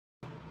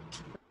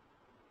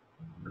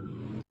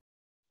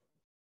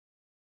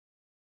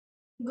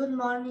Good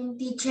morning,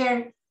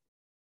 teacher.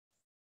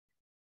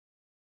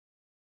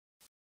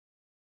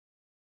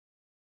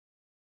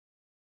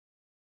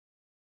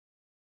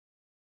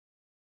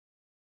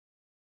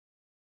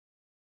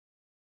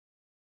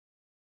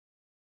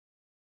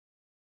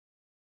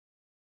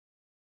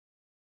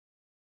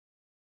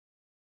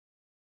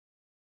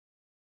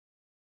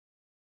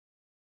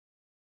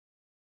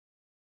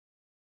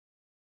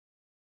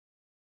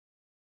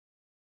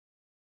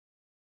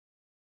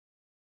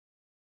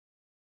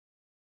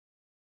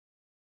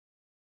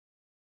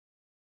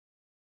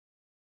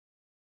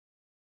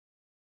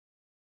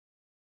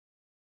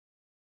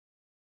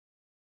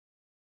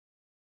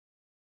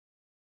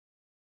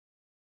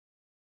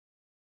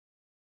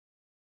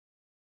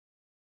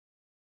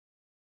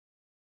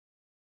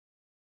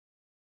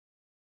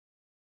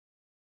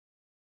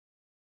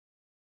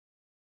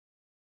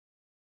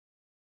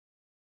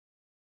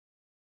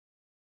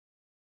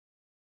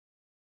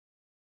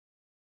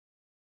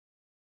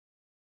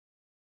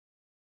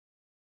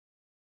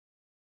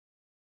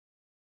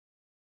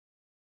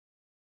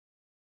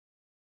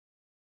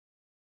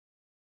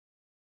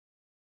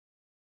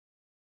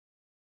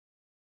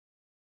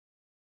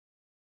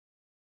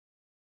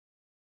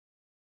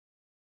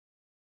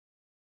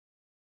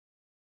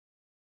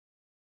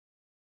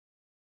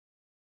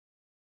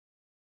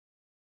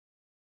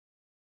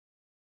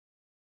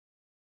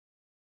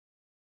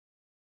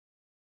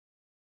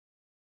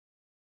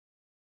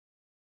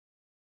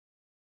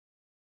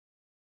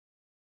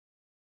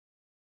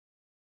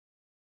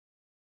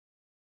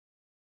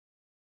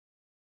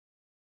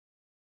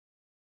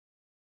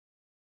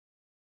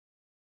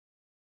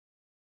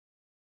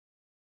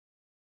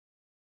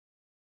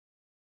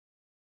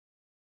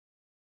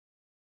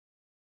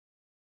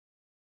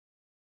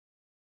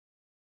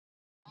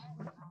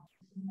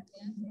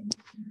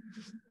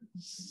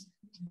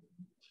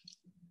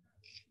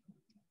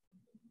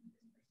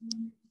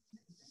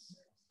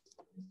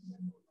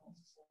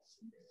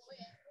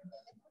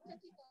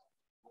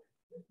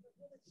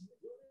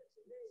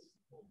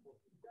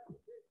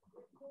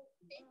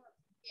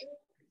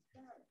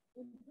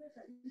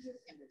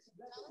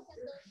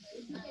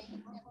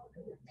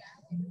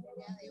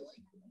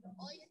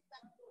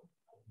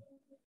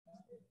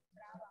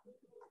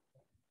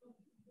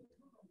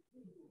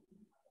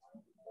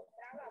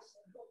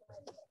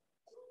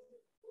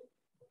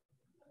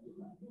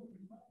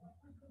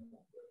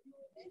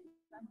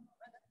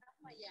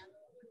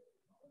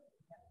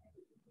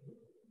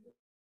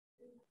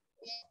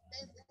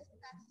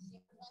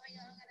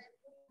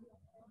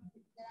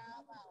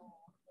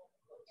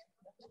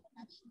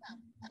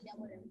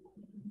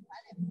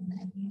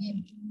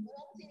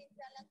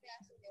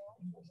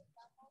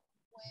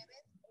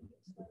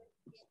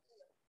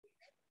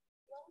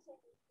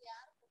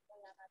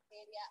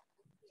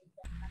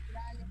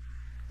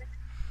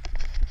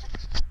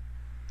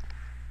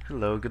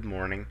 Hello, good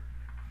morning.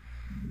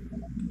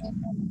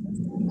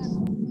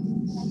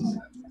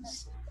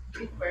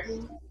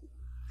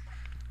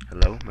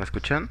 Hello, ¿me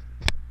escuchan?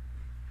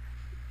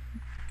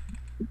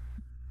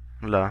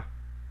 Hola.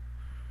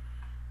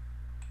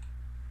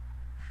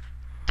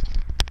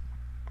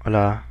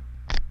 Hola.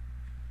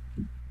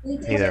 Hey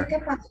Teacher, there. ¿qué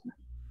pasó?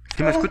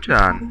 ¿Sí me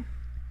escuchan?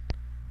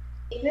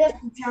 Estoy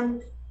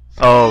escuchando.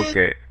 Oh,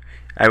 okay.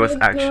 I was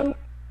actually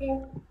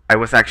I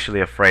was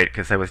actually afraid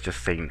because I was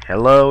just saying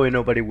hello and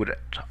nobody would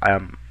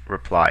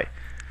reply.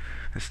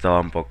 Estaba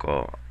un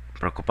poco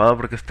preocupado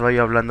porque estaba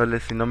yo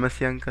hablándoles y no me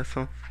hacían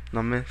caso.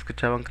 No me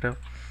escuchaban, creo.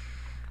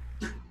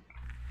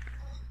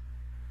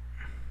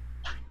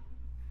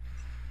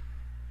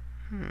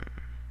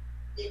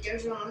 Teacher,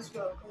 son los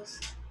locos.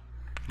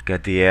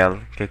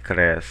 Gadiel, ¿qué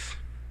crees?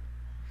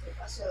 ¿Qué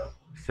pasó?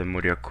 Se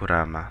murió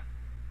Kurama.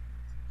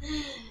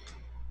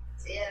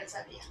 Sí, ya lo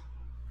sabía.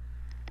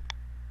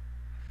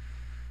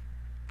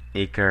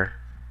 Iker,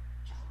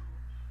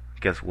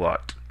 guess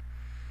what?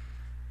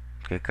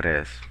 ¿Qué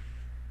crees?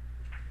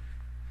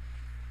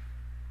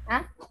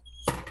 ¿Ah?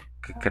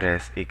 ¿Qué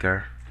crees,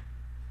 Iker?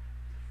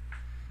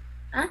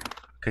 ¿Ah?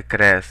 ¿Qué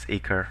crees,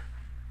 Iker?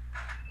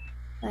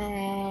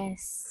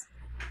 Pues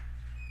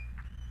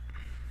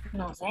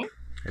no sé.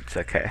 It's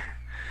okay.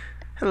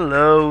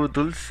 Hello,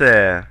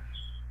 Dulce.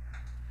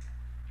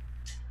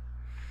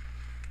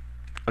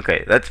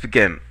 Okay, let's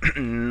begin.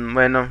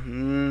 Bueno,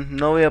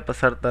 no voy a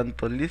pasar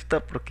tanto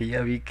lista porque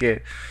ya vi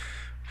que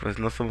pues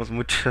no somos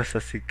muchos,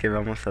 así que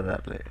vamos a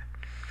darle.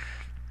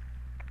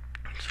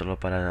 Solo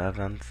para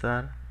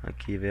avanzar.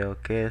 Aquí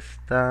veo que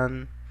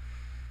están.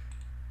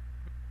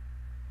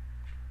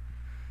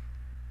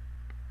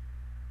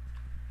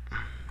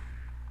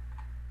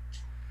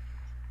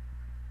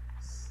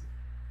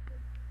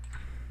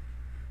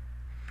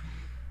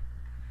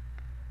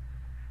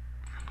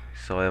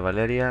 Zoe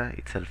Valeria,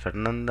 Itzel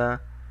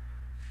Fernanda,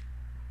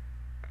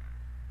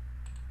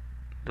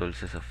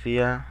 Dulce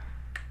Sofía,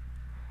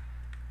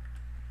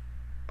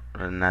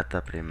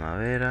 Renata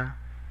Primavera,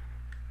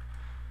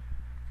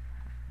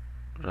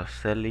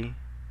 Roseli,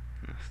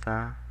 no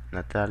está,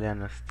 Natalia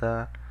no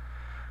está,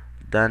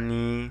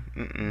 Dani,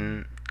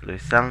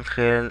 Luis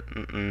Ángel,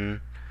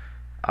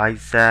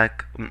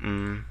 Isaac.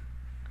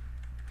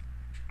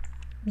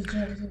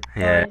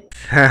 Yes.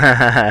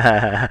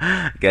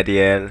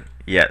 Gadiel.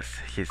 Yes,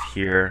 he's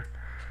here.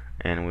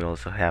 And we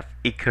also have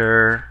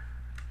Iker,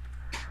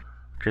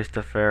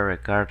 Christopher,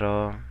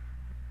 Ricardo,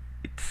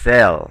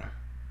 Itzel.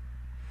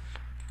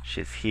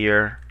 She's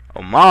here.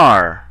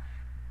 Omar.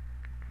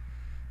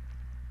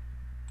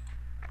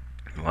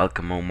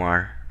 Welcome,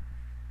 Omar.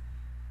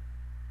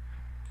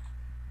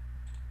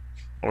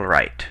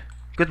 Alright.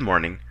 Good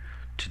morning.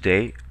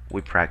 Today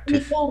we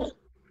practice.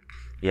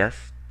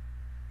 Yes?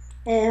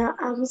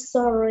 I'm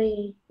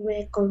sorry,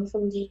 me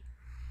confundí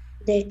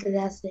de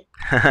clase.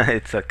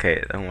 It's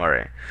okay, don't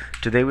worry.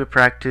 Today we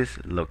practice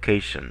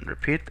location.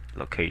 Repeat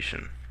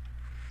location.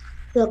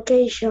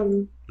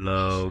 Location.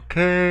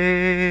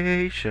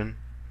 Location.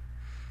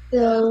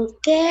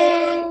 Location.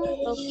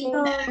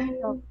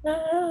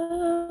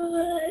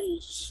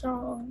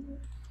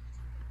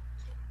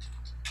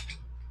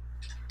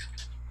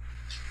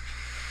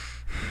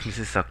 This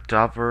is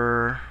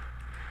October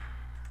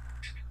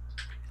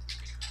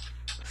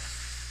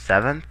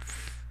 7th,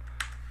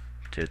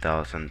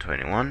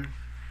 2021.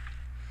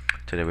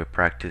 Today we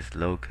practice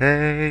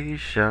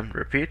location.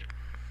 Repeat.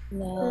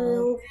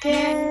 Location.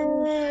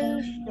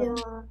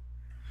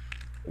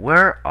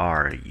 Where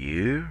are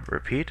you?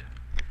 Repeat.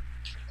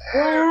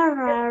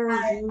 Where are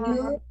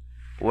you?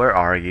 Where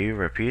are you?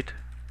 Repeat.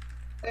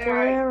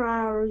 Where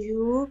are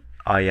you?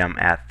 I am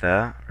at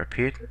the.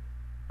 Repeat.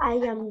 I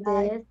am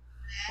dead.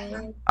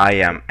 I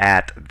am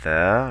at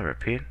the.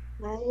 Repeat.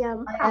 I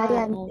am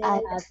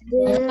at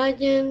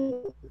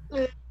the.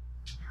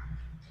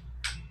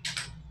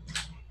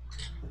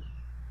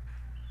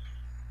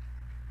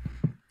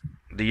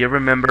 Do you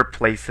remember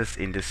places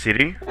in the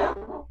city?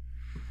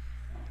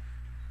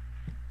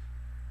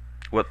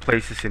 What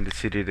places in the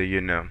city do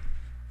you know?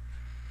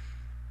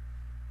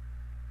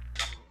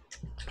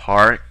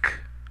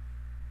 Park,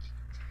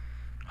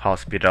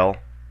 hospital,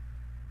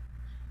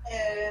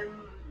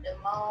 The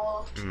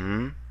mall,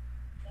 hmm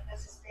the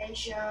gas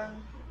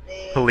station,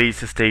 the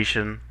police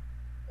station,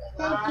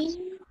 bus.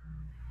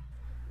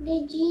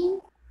 The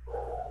gym.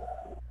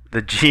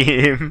 the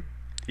gym.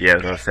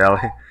 Yes, Roselle.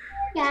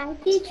 Yeah,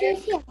 teacher,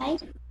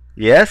 right?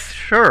 Yes,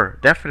 sure,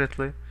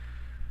 definitely.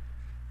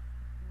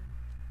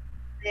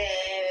 The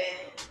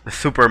The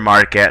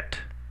supermarket.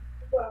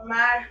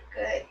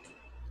 supermarket,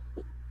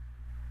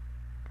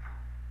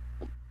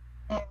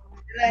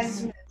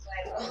 restaurant,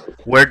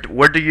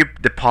 Where do you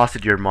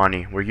deposit your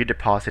money? Where you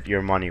deposit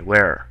your money?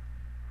 Where?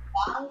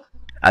 bank,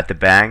 At the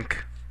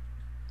bank.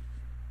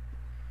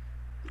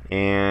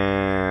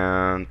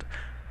 And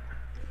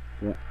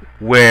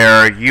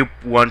where you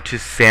want to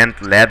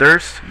send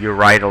letters, you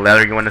write a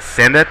letter, you want to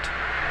send it.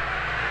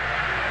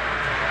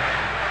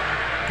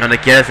 ¿Dónde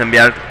quieres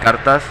enviar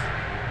cartas?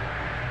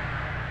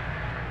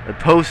 The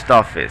post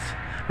office.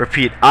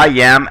 Repeat, I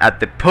am at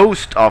the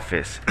post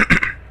office.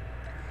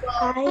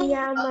 I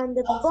am on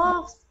the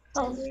post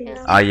office.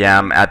 I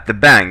am at the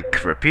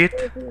bank. Repeat.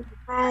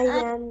 I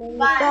am in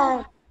the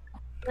park.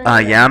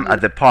 I am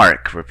at the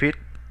park. Repeat.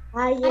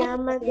 I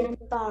am at the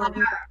park.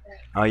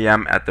 I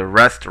am at the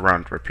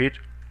restaurant. Repeat.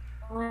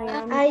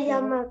 I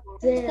am at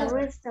the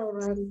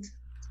restaurant.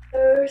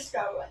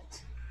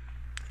 restaurant,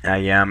 I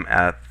am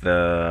at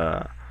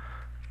the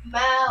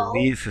mall,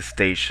 police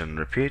station.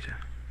 Repeat.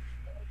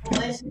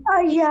 police,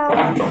 I am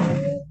at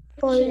the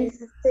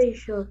police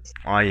station.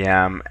 I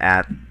am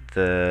at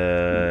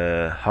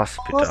the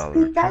hospital.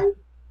 Hospital.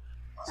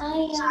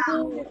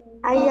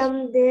 I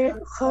am the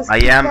hospital. I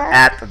am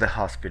at the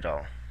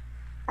hospital.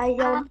 I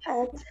am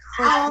at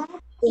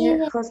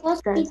the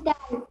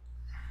hospital.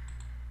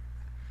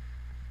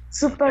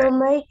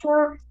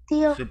 Supermarket,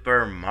 tío.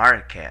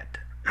 Supermarket.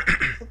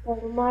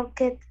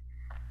 Supermarket.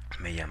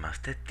 ¿Me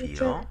llamaste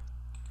tío?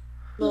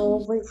 No,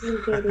 fue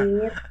sin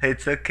querer.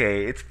 It's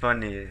okay, it's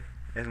funny.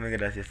 Es muy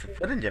gracioso.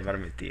 Pueden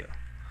llamarme tío.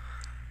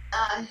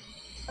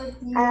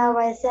 A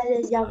veces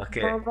le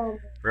Okay. llamaban.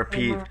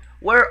 Repeat.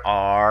 Where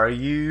are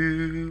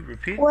you?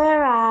 Repeat.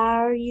 Where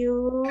are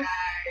you?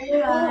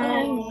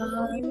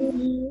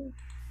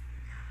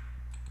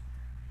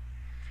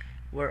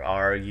 Where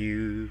are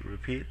you?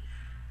 Repeat.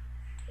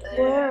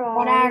 Where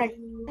are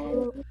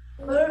you?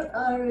 where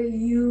are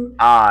you?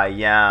 I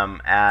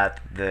am at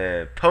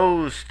the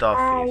post I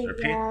office.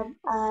 Repeat. am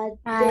at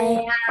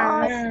the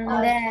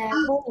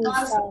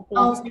post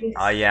office.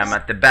 I am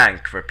at the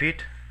bank.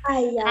 Repeat. I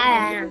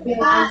am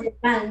at the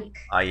bank.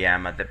 I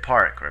am at the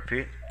park.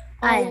 Repeat.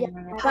 I am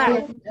at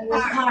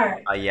the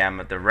park. I am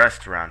at the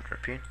restaurant.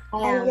 Repeat.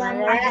 I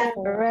am at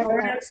the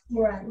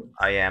restaurant.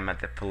 I am at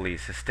the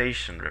police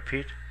station.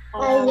 Repeat.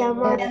 I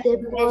am at the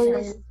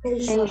police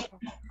station.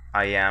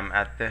 I am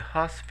at the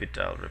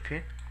hospital.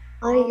 Repeat.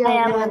 I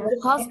am at the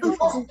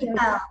hospital.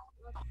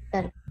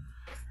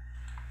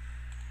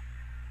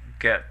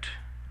 Good.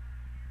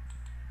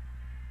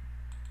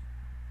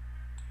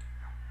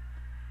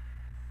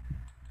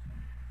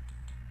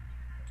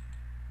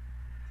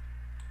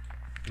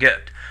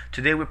 Good.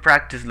 Today we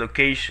practice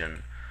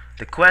location.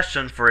 The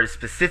question for a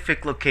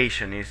specific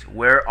location is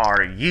where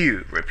are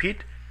you?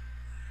 Repeat.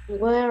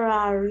 Where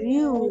are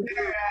you?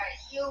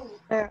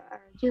 Where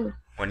are you?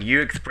 When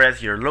you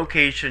express your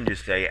location, you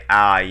say,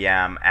 I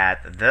am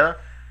at the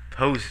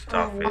post I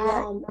office.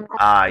 am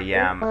I at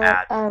the, am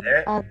at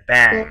the At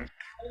bank.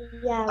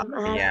 I am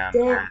I at am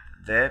the at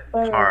the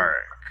park. park.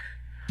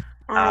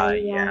 I I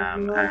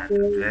am am at at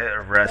the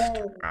the bank.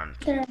 restaurant.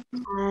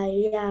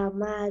 I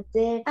am at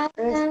the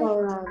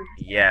restaurant.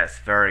 Yes,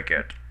 very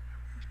good.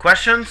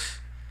 Questions?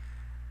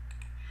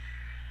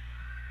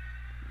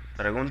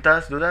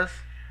 ¿Preguntas? ¿Dudas?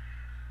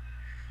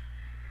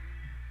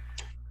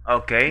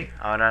 Ok,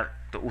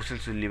 ahora usen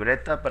su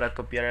libreta para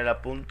copiar el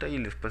apunte y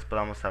después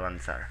podamos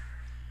avanzar.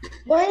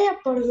 Voy a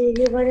por mi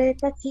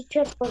libreta,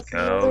 teacher, por si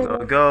no Go, me go,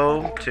 va a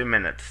go. faltar. 2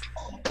 minutes.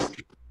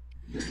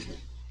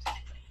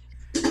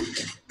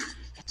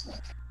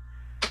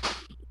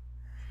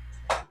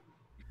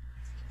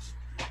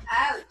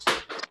 Ouch.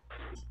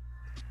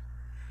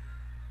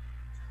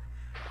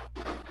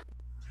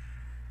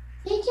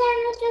 Teacher,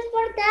 nuestras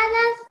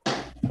portadas.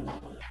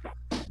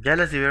 Ya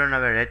las debieron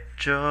haber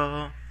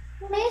hecho.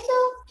 Por eso,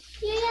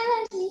 yo ya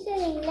las hice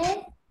en inglés.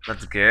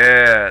 That's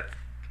good.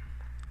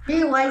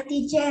 Igual,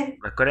 teacher.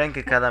 Recuerden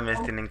que cada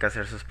mes tienen que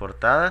hacer sus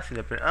portadas y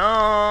le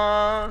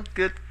oh,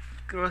 good,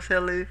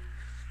 Rosely.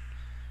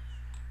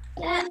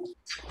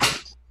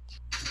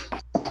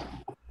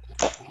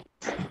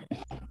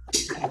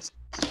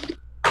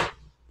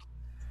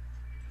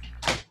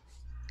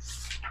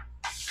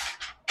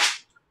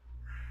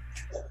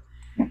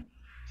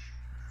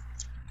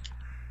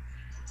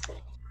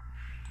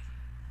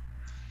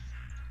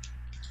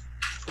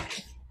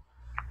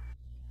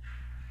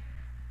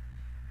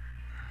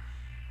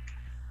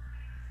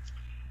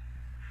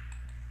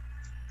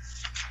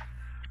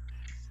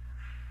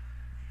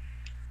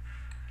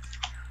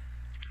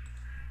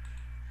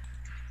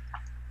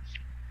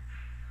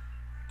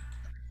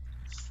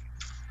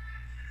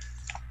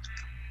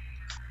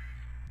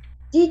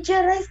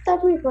 Teacher, ahí está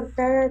mi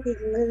portada de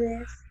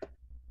inglés.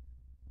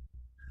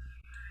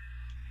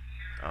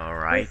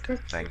 Alright,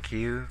 thank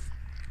you.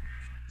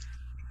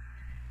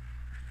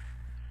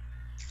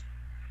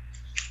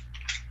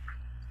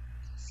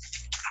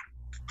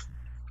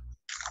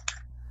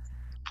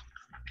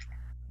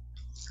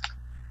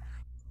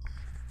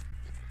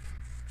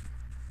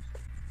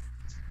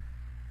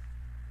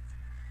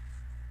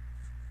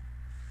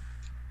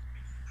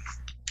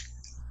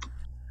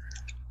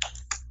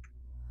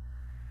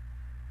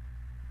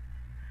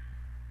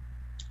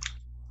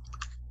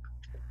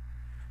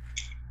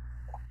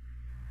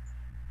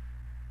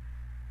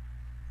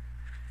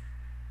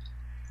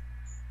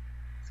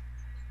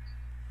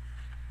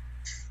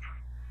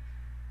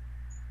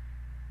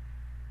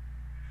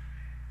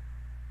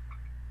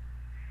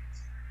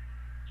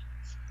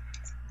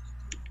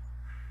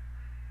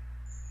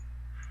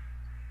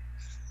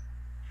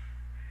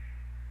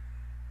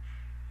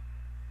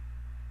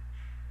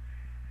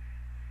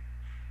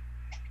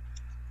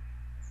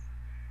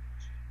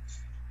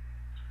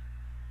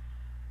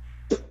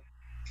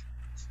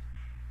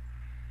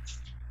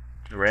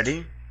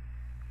 Ready?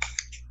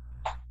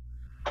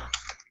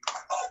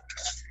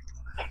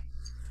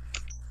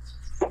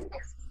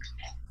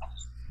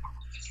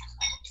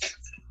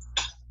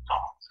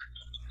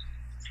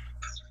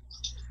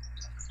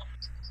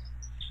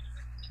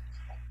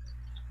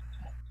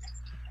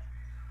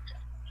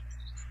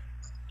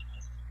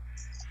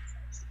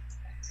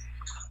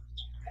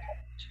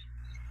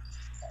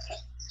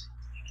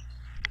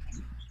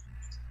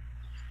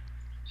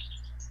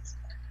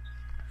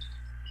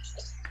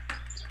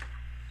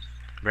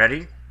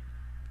 Ready?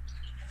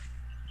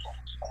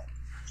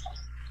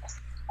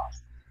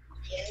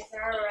 Yes,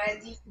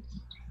 already.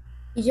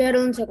 Teacher,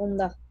 un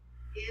segundo.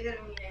 Ya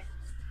terminé.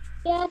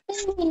 Ya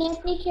terminé,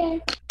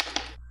 teacher.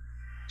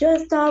 Yo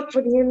estaba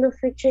poniendo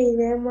fecha y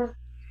demás.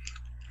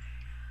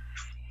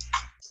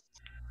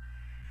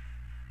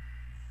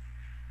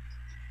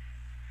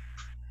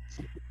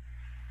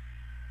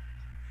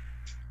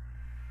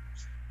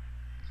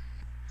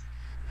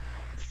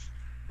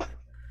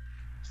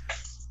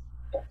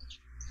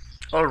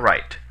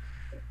 Alright.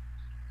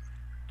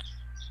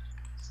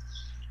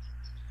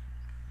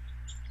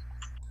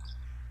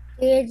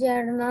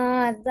 Teacher,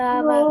 no,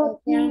 estaba No,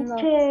 copiando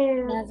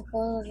teacher. las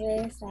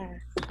cosas.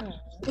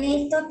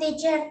 Listo,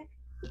 teacher.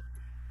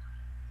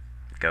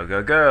 Go,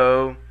 go,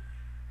 go.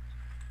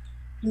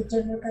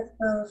 Teacher, nunca has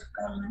apagado su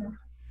cámara.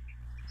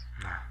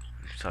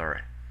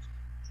 Sorry.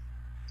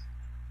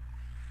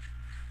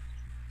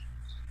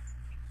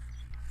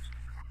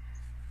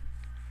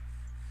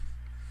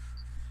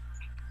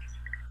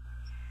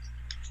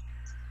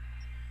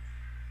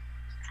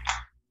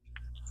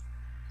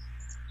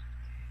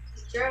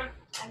 Teacher,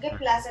 ¿a qué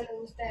plaza le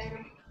gusta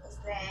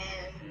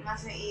ir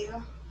más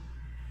seguido?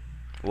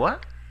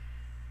 What?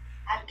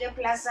 ¿A qué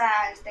plaza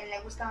le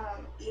gusta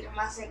ir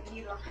más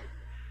seguido?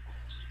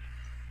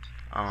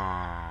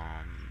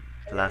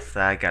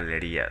 Plaza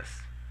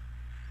Galerías.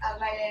 ¿A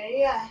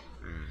galería?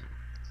 Mm,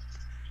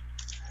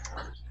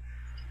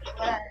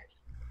 Hola,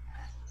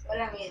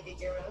 hola, mi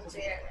teacher, me gusta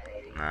ir a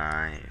galería.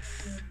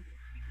 nice.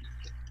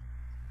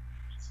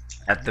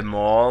 At the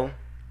mall.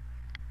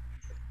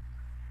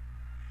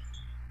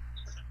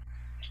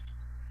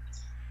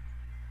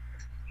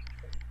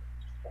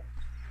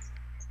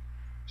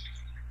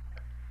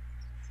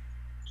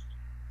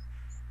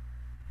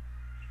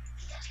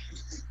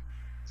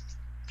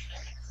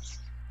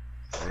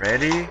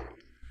 Ready?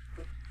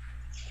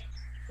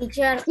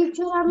 Teacher,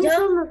 Teacher, a mí yo,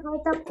 solo me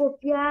falta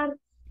copiar.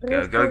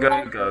 Go, go,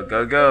 go, go,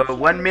 go, go.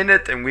 1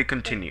 minute and we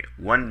continue.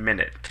 1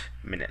 minute.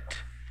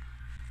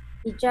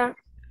 teacher,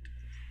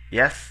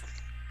 Yes?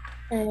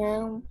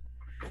 eh,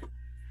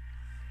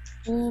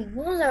 y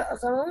o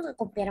sea, vamos a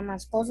copiar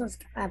más cosas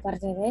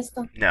aparte de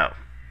esto. No.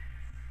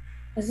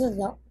 Eso es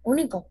lo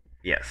único.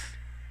 Yes.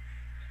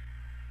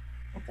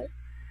 Ok.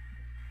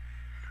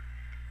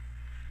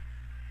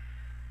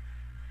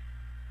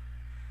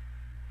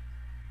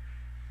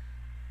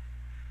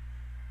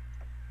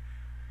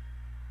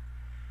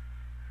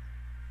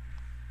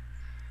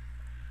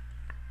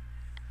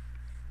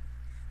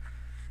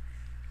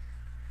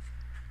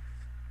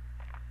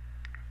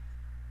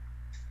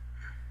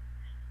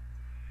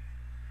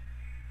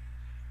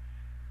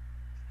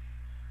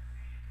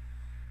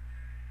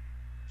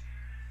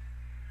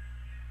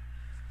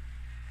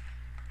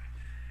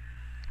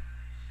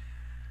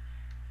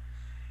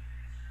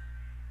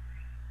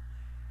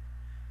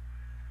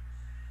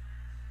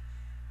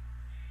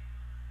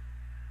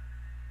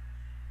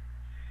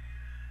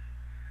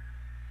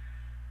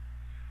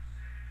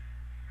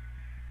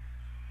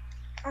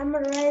 I'm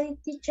ready,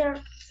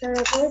 teacher. ¿Se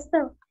lo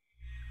puesto?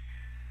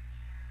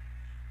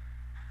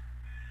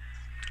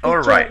 All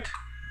right.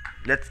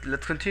 Let's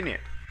continue.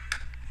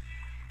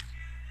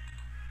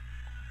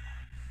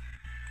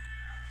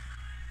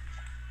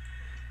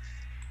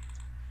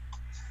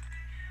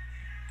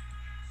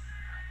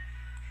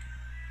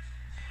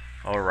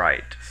 All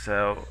right.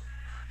 So,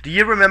 do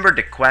you remember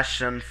the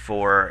question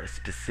for a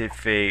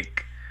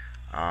specific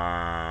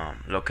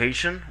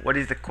location? What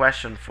is the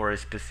question for a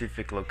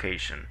specific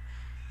location?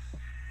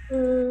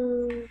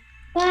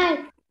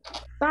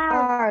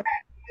 Park.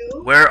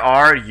 Where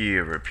are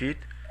you? Repeat.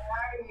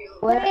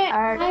 Where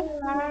are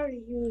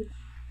you?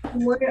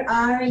 Where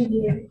are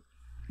you?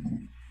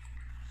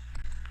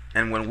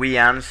 And when we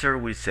answer,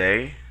 we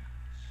say,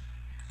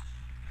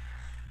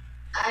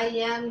 I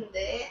am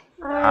the.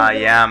 I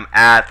am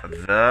at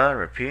the.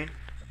 Repeat.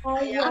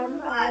 I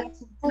am at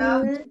the.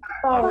 the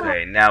park.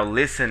 Okay, now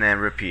listen and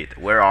repeat.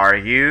 Where are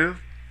you?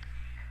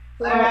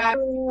 Where are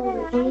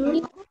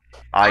you?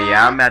 I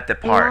am at the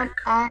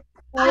park. I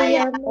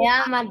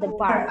am at the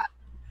park.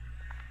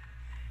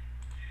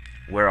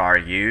 Where are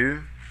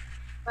you?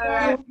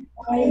 Where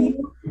are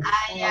you?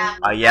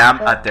 I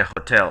am at the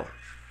hotel.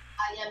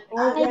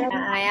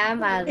 I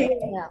am at the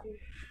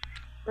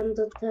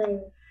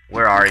hotel.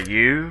 Where are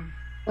you?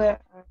 I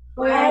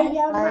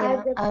am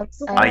at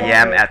the I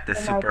am at the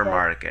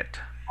supermarket.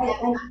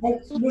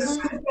 the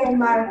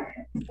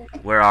supermarket.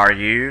 Where are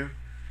you?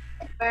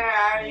 Where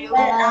are you?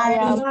 I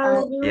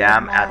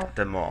am at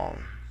the mall.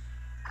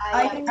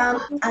 I am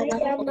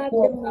at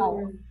the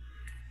mall.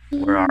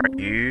 Where are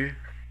you?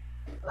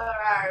 Where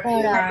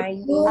are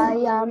you?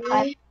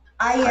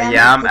 I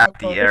am at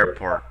the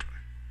airport.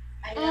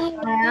 I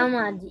am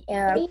at the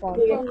airport.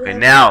 Okay,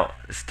 now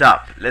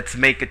stop. Let's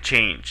make a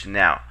change.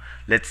 Now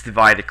let's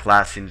divide the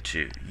class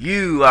into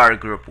you are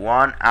group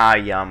 1, I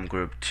am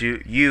group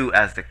 2. You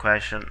ask the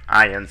question,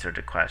 I answer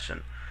the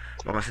question.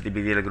 Vamos a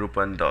dividir el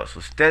grupo en dos.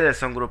 Ustedes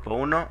son grupo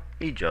 1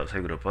 y yo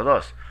soy grupo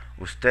 2.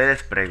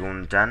 Ustedes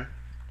preguntan,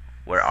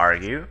 where are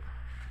you?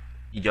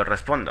 Y yo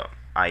respondo,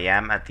 I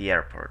am at the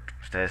airport.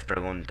 Ustedes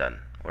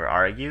preguntan, where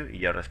are you? Y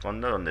yo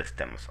respondo, donde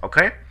estemos.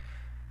 ¿Ok?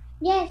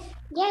 Yes.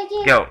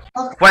 Go.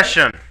 Okay.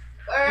 Question.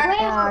 Where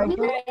are you?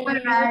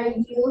 Where are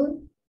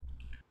you?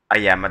 I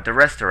am at the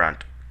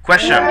restaurant.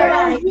 Question. Where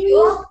are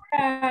you?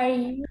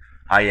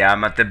 I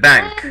am at the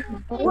bank.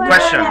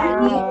 Question.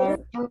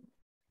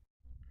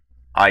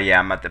 I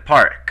am at the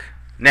park.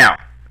 Now,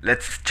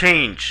 let's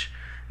change.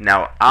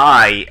 Now,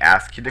 I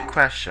ask you the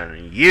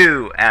question.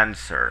 You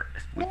answer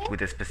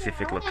with a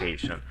specific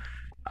location.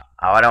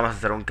 Ahora vamos a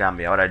hacer un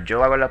cambio. Ahora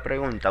yo hago la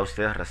pregunta,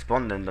 ustedes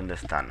responden dónde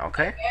están, ¿ok?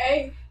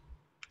 Okay.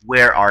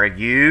 Where are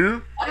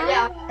you? I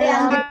am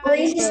at the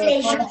police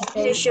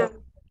station.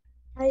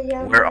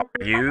 Where are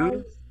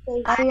you?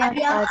 I am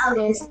at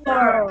the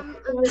store.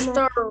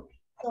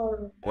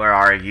 Where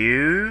are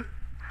you?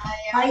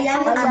 I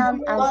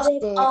am at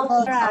the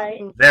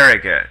office. Very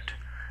good.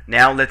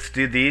 Now let's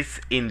do this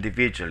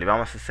individually.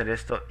 Vamos a hacer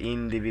esto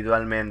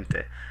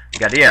individualmente.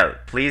 Gadiel,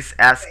 please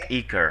ask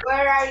Iker.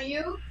 Where are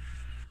you?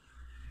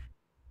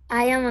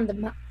 I am on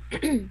the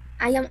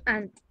I am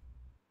at.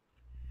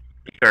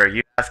 Iker,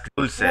 you ask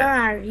Dulce. Where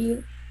are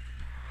you?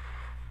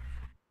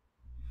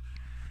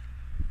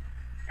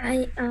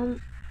 I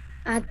am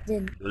at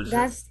the Dulce.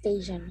 gas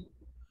station.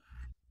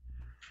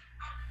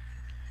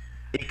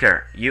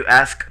 Iker, you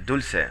ask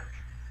Dulce.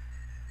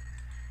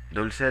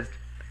 Dulce,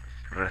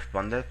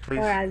 responde, please.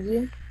 Where are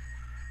you?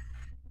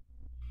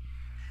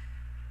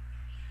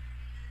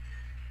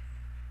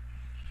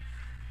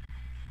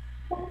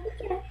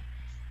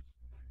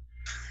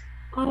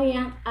 I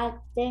am at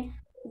the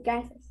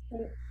gas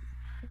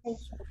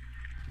station.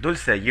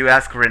 Dulce, you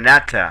ask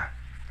Renata.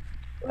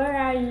 Where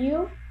are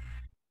you?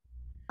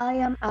 I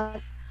am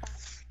at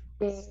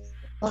the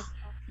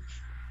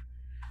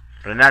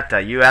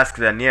Renata, you ask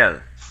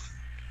Daniel.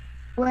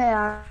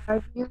 Where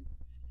are you?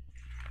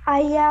 I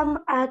am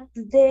at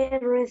the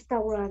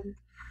restaurant.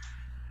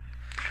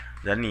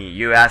 Danny,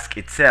 you ask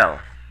Itzel.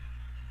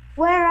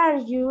 Where are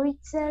you,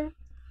 Itzel?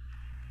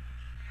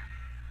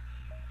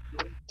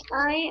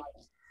 I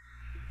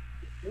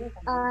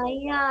I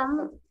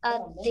am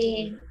at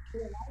the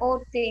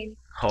hotel.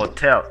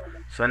 Hotel.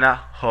 Suena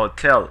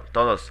hotel.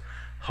 Todos.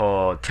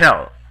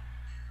 Hotel.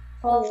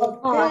 Hotel.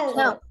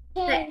 Hotel.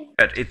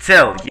 Good.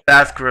 Itzel, you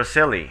ask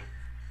Roseli.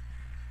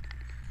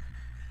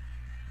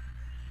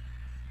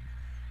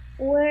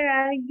 Where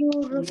are you,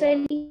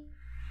 Roseli?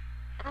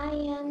 I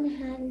am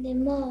at the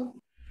mall.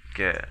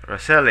 Good.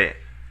 Roseli,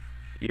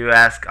 you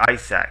ask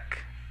Isaac.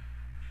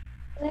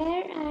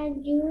 Where are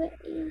you,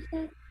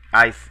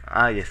 Isaac?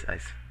 Yes,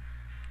 Isaac.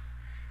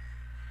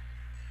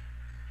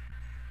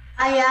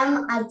 I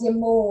am at the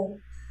mall.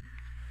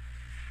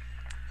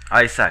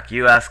 Isaac,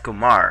 you ask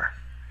Kumar.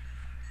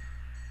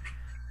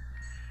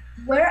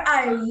 Where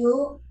are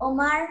you,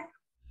 Omar?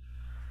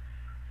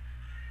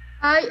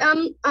 I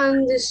am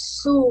on the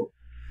zoo.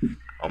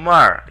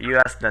 Omar, you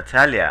ask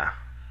Natalia.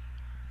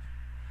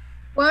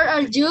 Where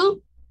are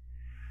you,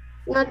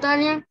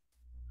 Natalia?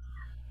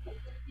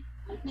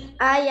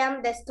 I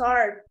am the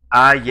store.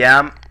 I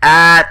am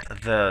at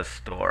the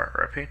store.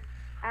 Repeat.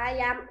 I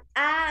am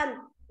at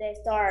the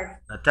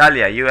store.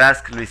 Natalia, you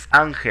ask Luis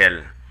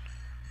Angel.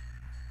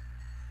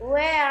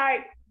 Where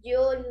are you,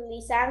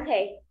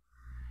 Lisange?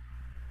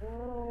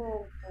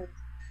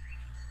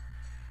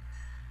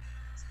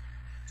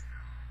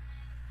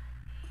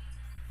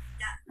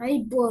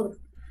 Airport.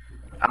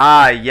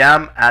 I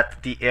am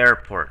at the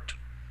airport.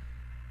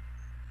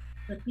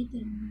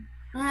 Repítelo.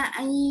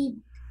 I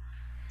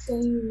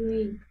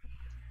sorry.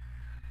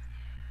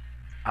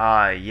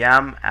 I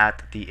am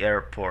at the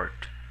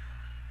airport.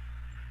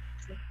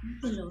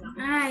 Repítelo.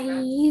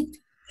 I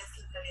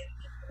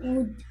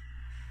would.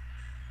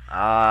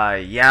 I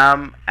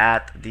am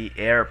at the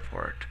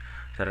airport.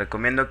 Te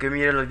recomiendo que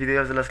mires los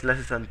videos de las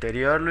clases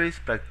anteriores, Luis.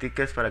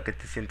 Practiques para que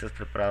te sientas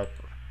preparado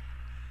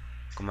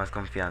con más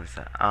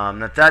confianza.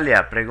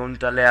 Natalia,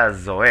 pregúntale a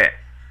Zoe.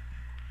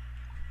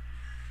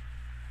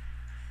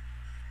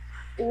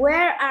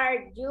 Where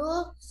are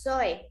you,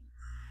 Zoe?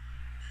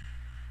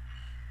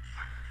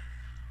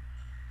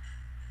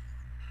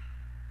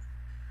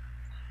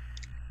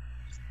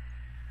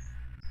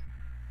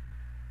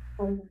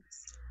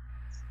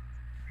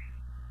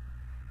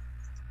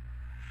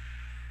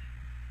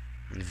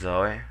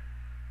 Zoe.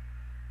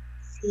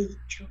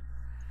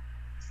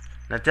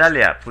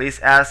 Natalia,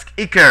 please ask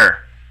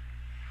Iker.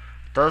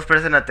 Todos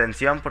presten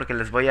atención porque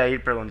les voy a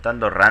ir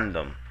preguntando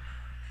random.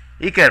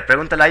 Iker,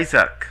 pregúntale a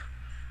Isaac.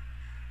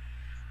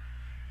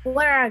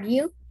 Where are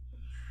you?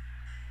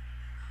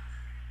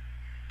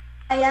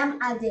 I am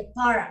at the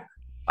park.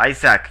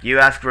 Isaac, you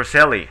ask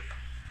Roseli.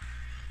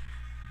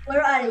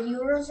 Where are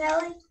you,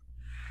 Roseli?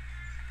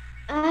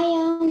 I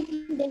am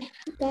the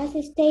gas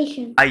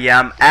station. I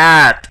am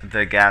at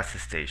the gas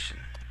station.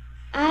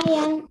 I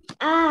am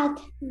at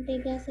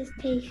the gas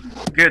station.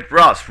 Good,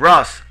 Ross.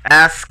 Ross,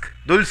 ask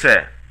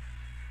Dulce.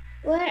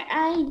 Where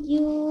are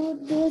you,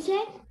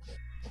 Dulce?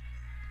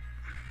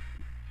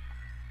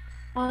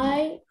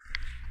 I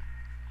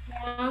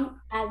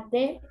am at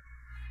the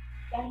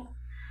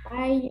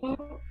I am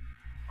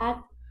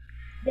at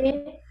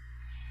the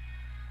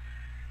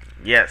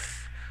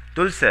Yes.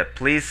 Dulce,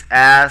 please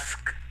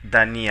ask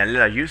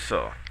Daniela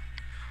Ayuso.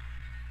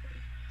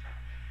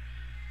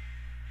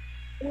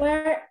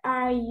 Where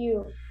are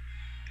you?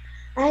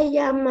 I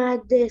am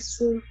at the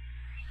zoo.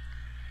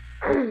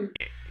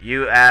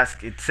 You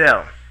ask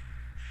Itzel.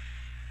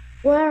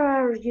 Where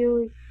are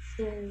you,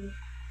 Itzel?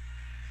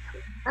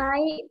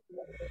 I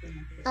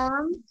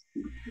am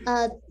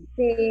at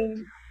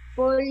the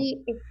police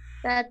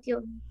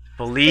station.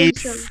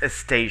 Police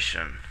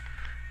station.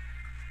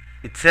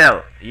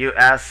 Itzel, you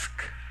ask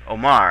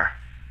Omar.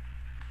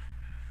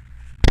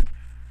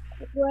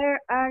 Where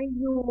are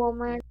you,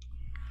 Omar?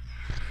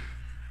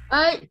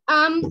 I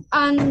am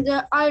on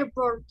the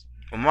airport.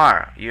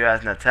 Omar, you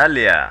ask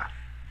Natalia.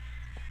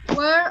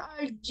 Where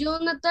are you,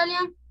 Natalia?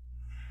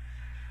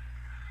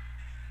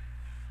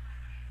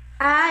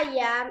 I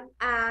am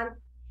at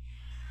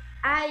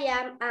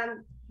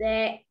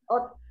the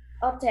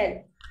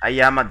hotel. I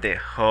am at the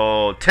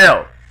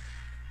hotel.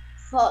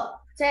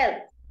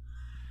 Hotel.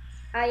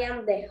 I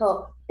am the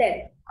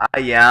hotel. I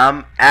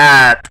am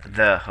at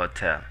the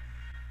hotel.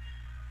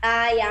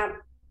 I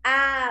am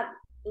at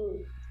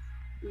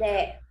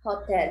the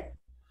hotel.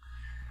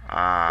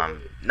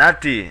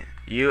 Nati,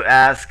 you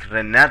ask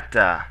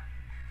Renata.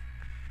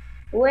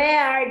 Where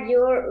are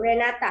you,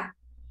 Renata?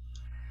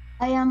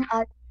 I am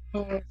at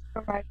the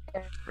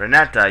supermarket.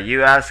 Renata,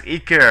 you ask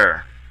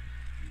Iker.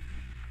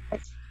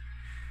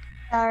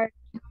 I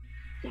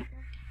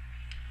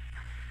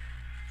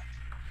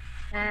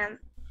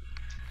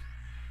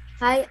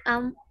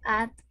am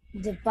at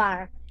the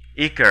park.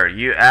 Iker,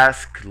 you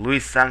ask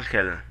Luis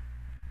Angel.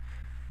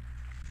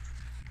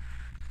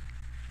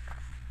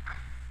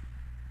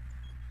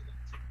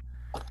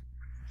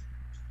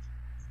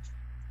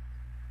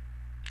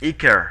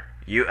 Iker,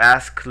 You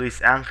ask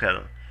Luis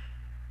Angel.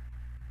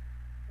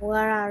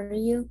 Where are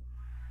you?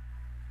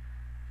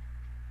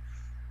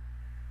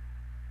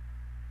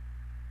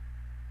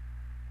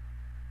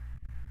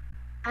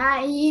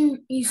 I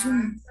am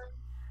Zoom.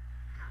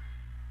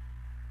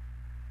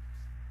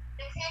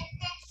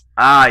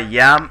 I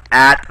am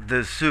at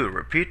the zoo.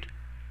 Repeat.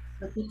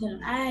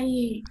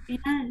 I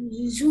am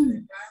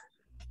Zoom.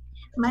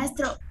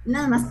 Maestro,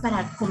 nada más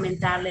para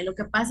comentarle, lo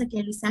que pasa es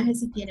que Luis Ángel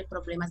sí tiene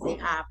problemas de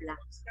habla.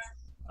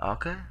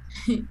 Ok. No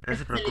se Se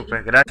le preocupe.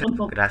 dificulta Gracias. un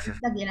poco.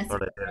 Gracias También así por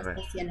como lo decirme.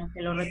 está haciendo,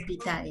 que lo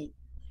repita él.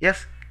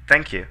 Yes.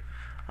 Thank you.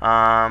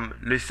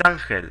 Luis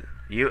Ángel,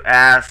 you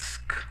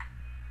ask.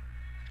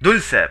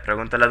 Dulce.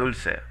 Pregúntale a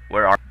Dulce.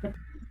 Where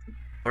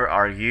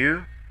are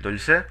you,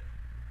 Dulce?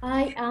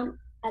 I am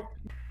at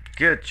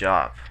Good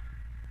job.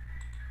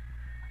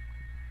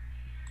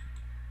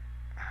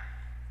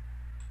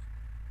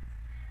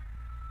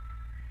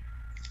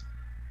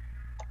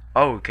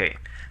 Okay.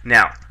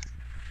 Now,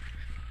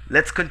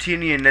 let's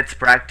continue and let's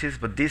practice,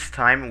 but this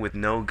time with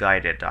no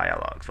guided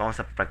dialogues. Vamos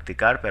a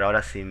practicar, pero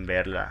ahora sin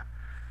verla.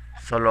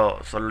 Solo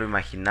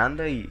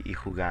imaginando y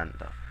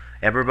jugando.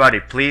 Everybody,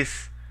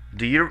 please,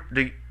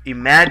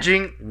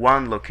 imagine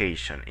one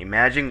location.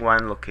 Imagine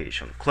one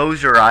location.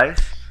 Close your eyes.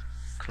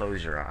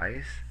 Close your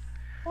eyes.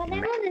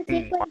 ¿Podemos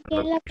decir Imagine one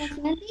cualquier location.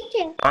 locación,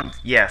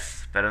 teacher?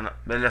 Yes, pero no,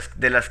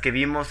 de las que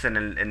vimos en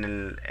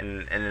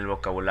el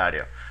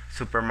vocabulario.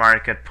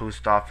 Supermarket,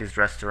 post office,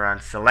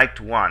 restaurant.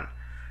 Select one.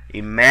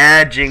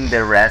 Imagine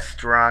the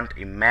restaurant.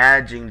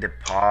 Imagine the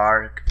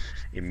park.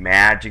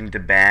 Imagine the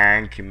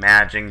bank.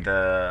 Imagine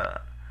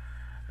the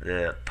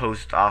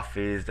post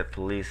office, the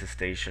police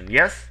station.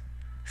 Yes?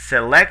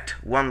 Select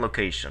one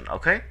location,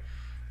 okay?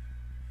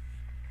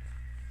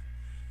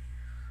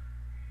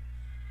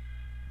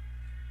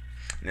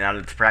 Now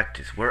let's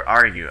practice. Where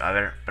are you? A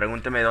ver,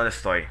 pregúnteme dónde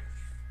estoy.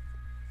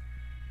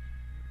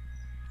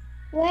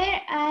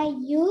 Where are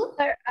you?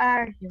 Where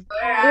are you?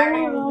 Where are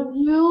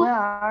you? Where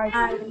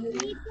are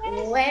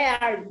you? Where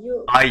are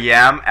you? I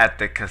am at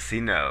the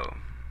casino.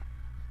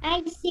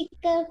 Ay, sí,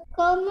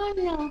 ¿cómo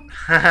no?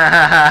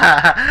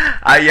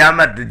 I am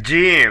at the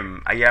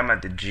gym. I am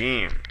at the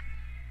gym.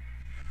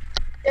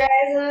 Ya,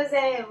 eso no es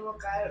el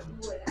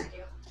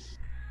vocabulario.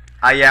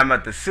 I am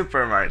at the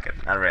supermarket.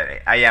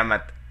 Already. I am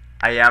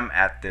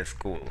at the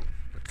school.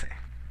 Let's say.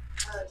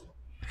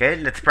 Okay,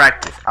 let's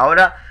practice.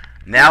 Ahora,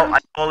 now I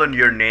call on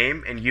your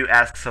name and you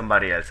ask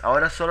somebody else.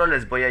 Ahora solo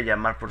les voy a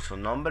llamar por su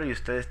nombre y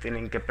ustedes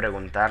tienen que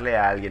preguntarle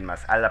a alguien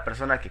más, a la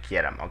persona que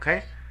quieran, ¿ok?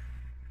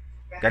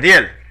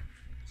 Gadiel.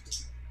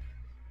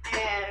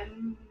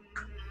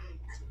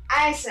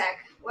 Isaac,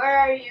 where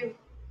are you?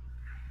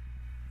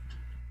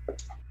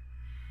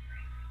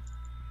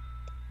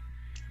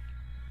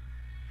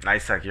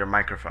 Isaac, your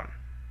microphone.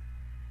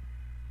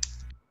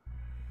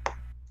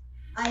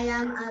 I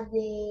am at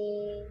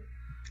the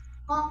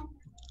home.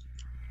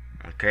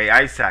 Okay,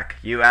 Isaac,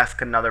 you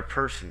ask another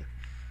person.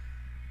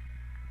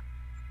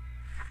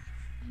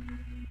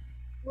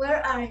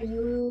 Where are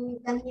you,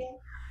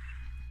 Daniel?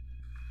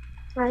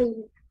 I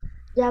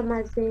am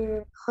at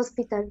the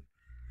hospital.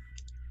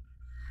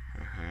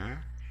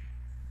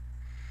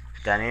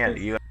 Daniel,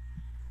 you.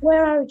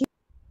 Where are you?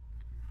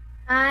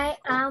 I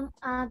am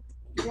at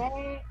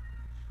the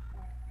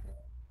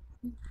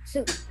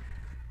zoo.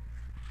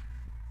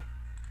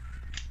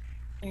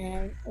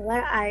 And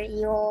where are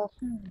you,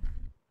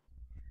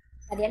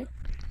 Ariel?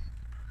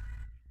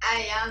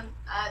 I am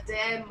at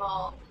the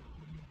mall.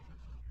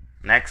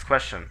 Next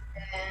question.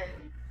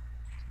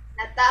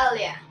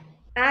 Natalia.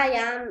 I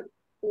am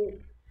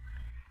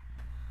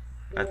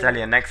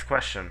Natalia, next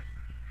question.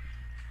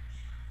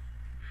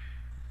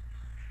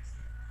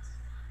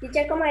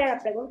 Teacher, ¿cómo era la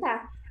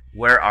pregunta?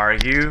 Where are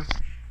you?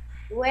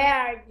 Where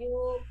are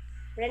you,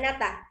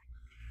 Renata?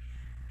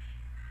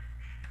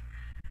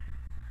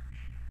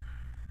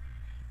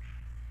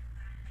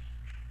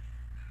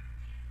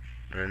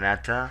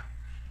 Renata.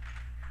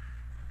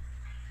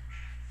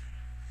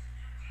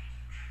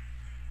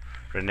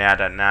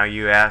 Renata, now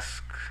you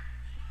ask.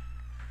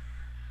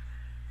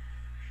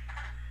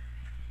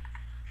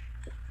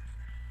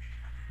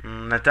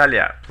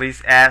 Natalia,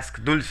 please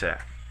ask Dulce.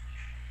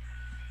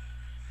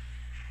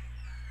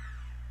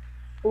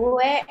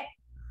 Where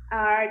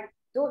are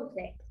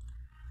Dulce?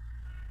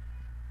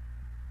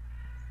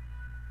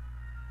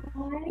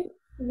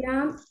 I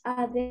am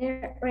at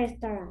the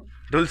restaurant.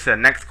 Dulce,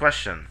 next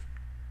question.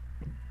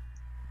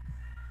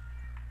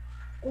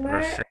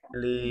 Where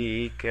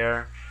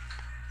Iker.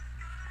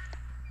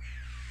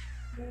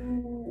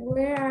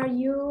 are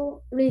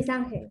you, Luis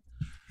Ángel?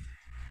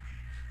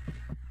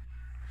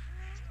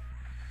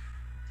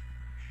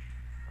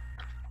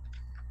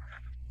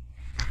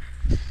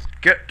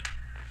 Good.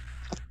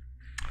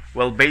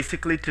 Well,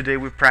 basically today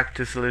we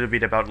practice a little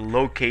bit about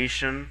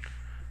location.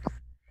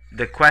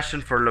 The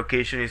question for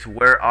location is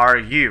where are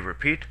you?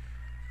 Repeat.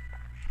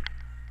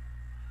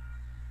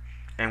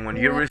 And when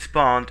you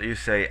respond, you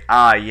say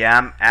I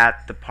am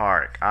at the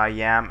park. I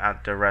am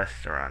at the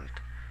restaurant.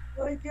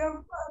 I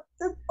am at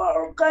the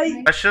park.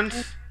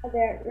 Questions? At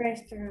the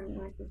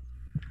restaurant.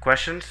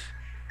 Questions?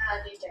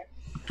 Teacher.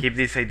 Keep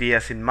these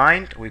ideas in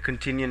mind. We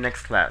continue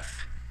next class.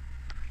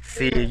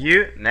 See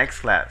you next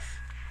class.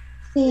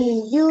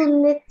 See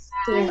you next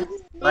class.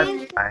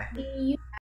 Bye bye. See you